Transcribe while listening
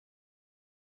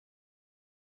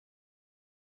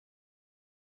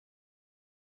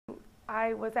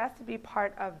I was asked to be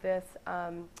part of this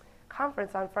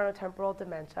conference on frontotemporal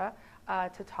dementia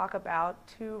to talk about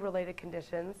two related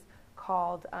conditions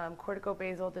called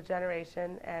Corticobasal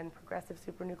Degeneration and Progressive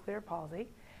Supranuclear Palsy.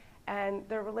 And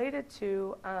they're related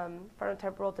to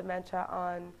frontotemporal dementia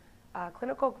on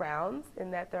clinical grounds, in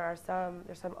that there's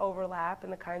some overlap in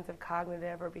the kinds of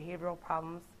cognitive or behavioral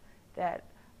problems that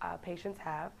patients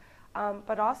have,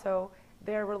 but also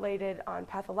they're related on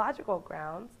pathological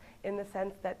grounds in the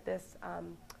sense that this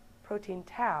protein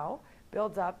tau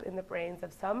builds up in the brains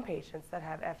of some patients that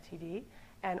have FTD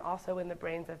and also in the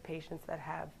brains of patients that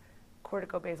have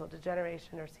corticobasal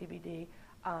degeneration or CBD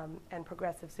and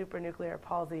progressive supranuclear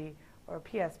palsy or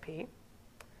PSP.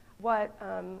 What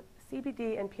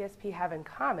CBD and PSP have in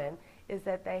common is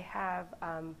that they have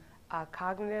a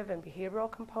cognitive and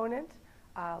behavioral component,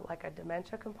 like a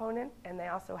dementia component, and they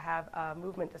also have a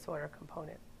movement disorder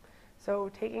component.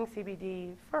 So taking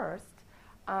CBD first,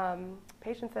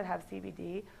 patients that have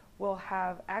CBD will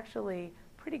have actually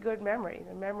pretty good memory.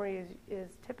 The memory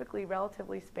is typically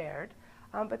relatively spared,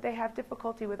 but they have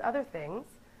difficulty with other things,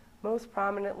 most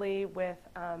prominently with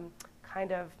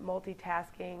kind of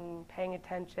multitasking, paying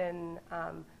attention,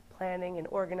 planning and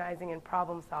organizing and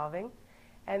problem solving.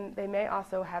 And they may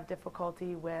also have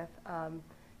difficulty with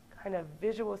kind of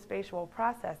visual spatial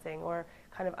processing, or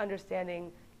kind of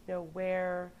understanding,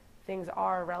 where things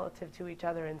are relative to each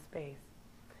other in space.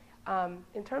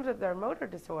 In terms of their motor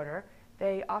disorder,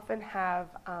 they often have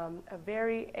a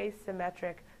very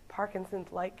asymmetric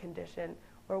Parkinson's-like condition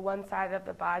where one side of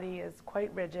the body is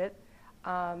quite rigid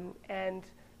and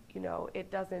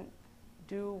it doesn't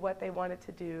do what they want it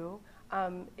to do.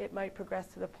 It might progress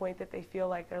to the point that they feel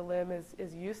like their limb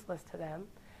is useless to them.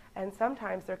 And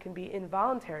sometimes there can be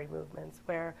involuntary movements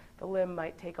where the limb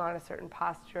might take on a certain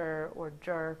posture or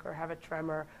jerk or have a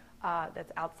tremor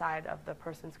that's outside of the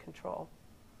person's control.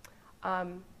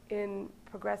 In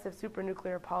progressive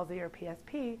supranuclear palsy or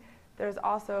PSP, there's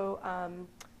also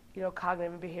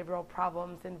cognitive and behavioral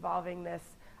problems involving this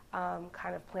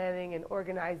kind of planning and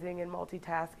organizing and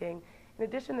multitasking. In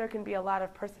addition, there can be a lot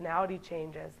of personality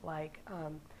changes like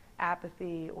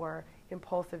apathy or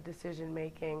impulsive decision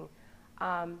making.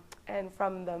 And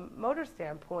from the motor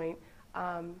standpoint,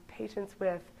 patients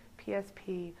with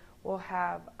PSP will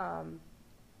have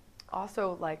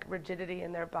also like rigidity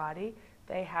in their body.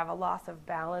 They have a loss of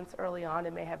balance early on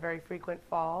and may have very frequent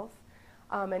falls.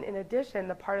 And in addition,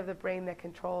 the part of the brain that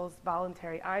controls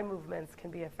voluntary eye movements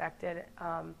can be affected.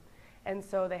 And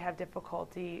so they have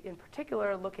difficulty, in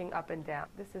particular, looking up and down.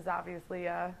 This is obviously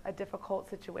a difficult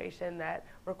situation that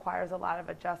requires a lot of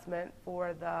adjustment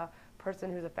for the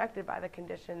person who's affected by the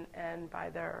condition and by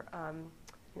their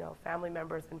family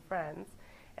members and friends.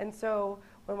 And so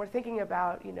when we're thinking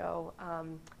about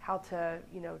how to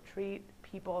treat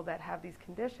people that have these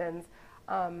conditions,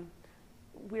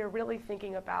 we're really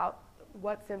thinking about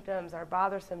what symptoms are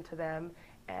bothersome to them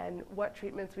and what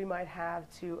treatments we might have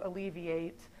to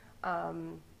alleviate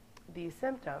these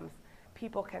symptoms.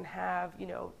 People can have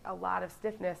a lot of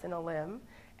stiffness in a limb,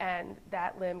 and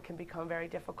that limb can become very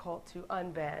difficult to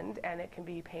unbend, and it can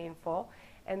be painful.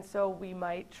 And so we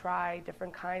might try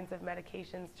different kinds of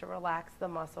medications to relax the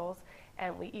muscles,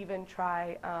 and we even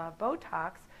try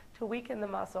Botox to weaken the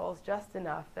muscles just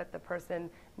enough that the person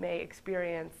may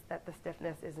experience that the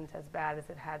stiffness isn't as bad as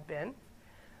it had been.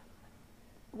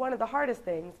 One of the hardest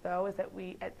things, though, is that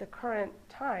we, at the current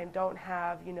time, don't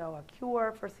have, a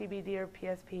cure for CBD or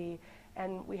PSP,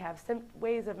 and we have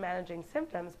ways of managing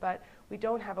symptoms, but we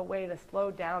don't have a way to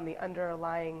slow down the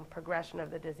underlying progression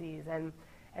of the disease.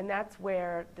 And that's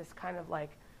where this kind of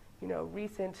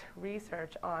recent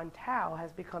research on tau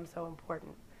has become so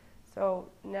important. So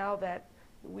now that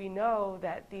we know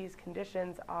that these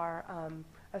conditions are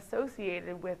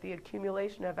associated with the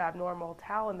accumulation of abnormal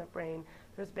tau in the brain,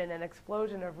 there's been an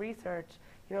explosion of research,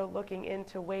 looking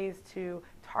into ways to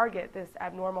target this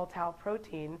abnormal tau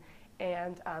protein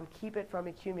and keep it from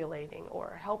accumulating,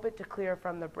 or help it to clear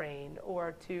from the brain,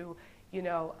 or to,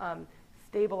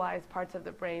 stabilize parts of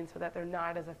the brain so that they're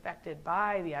not as affected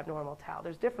by the abnormal tau.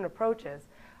 There's different approaches,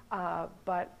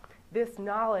 but this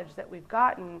knowledge that we've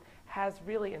gotten has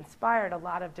really inspired a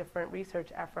lot of different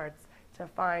research efforts to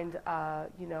find, a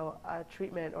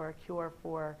treatment or a cure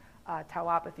for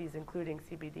tauopathies, including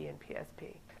CBD and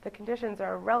PSP. The conditions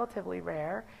are relatively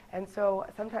rare, and so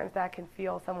sometimes that can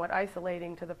feel somewhat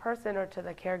isolating to the person or to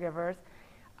the caregivers.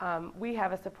 We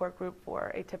have a support group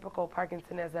for atypical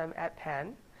Parkinsonism at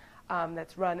Penn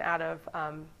that's run out of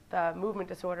the Movement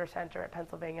Disorder Center at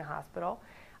Pennsylvania Hospital.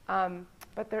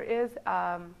 But there is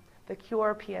the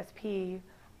Cure PSP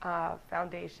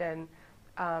Foundation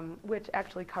which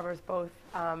actually covers both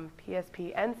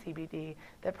PSP and CBD,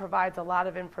 that provides a lot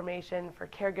of information for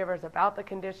caregivers about the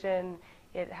condition.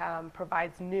 It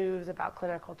provides news about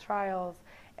clinical trials,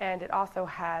 and it also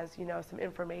has, some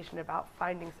information about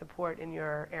finding support in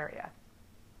your area.